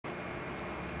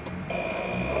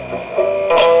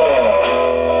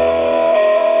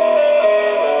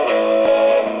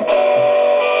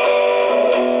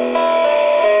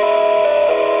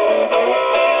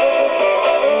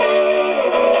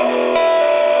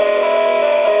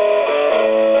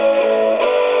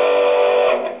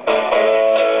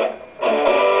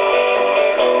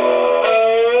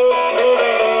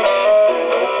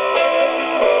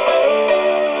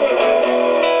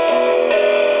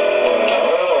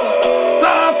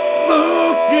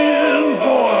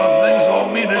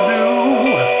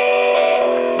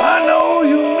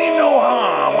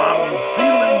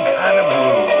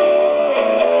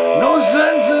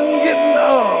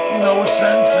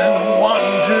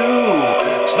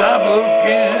Stop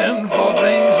looking for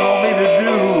things for me to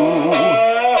do.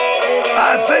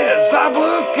 I said, stop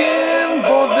looking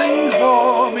for things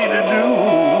for me to do.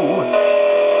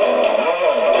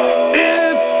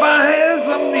 If I had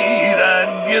some need,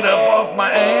 I'd get up off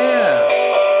my ass.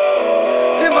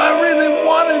 If I really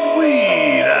wanted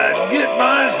weed, I'd get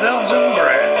myself some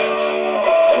grass.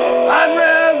 I'd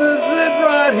rather sit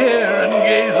right here and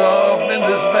gaze off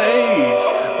into space.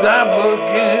 Stop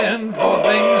looking for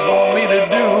things for me to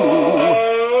do.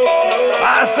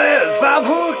 I said, stop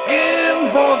looking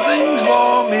for things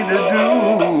for me to do.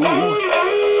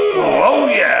 Oh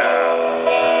yeah.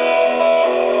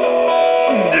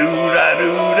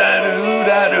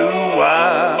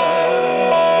 Do-da-do-da-do-da-do-wah.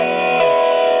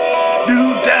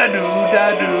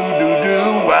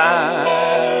 Do-da-do-da-do-do-do-wah.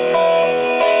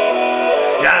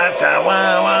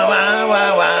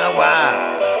 Ya-ta-wah-wah-wah-wah-wah-wah.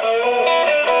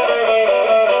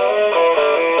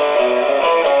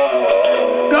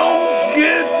 Don't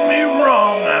get me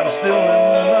wrong, I'm still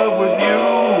in love with you.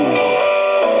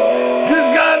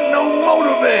 Just got no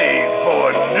motivate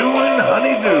for doing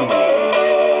honeydew.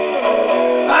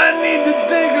 I need to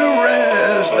take a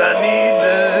rest, I need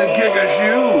to kick a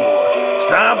shoe.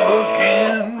 Stop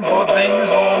looking for things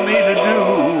for me to do.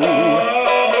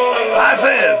 I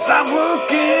said, stop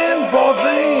looking for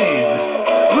things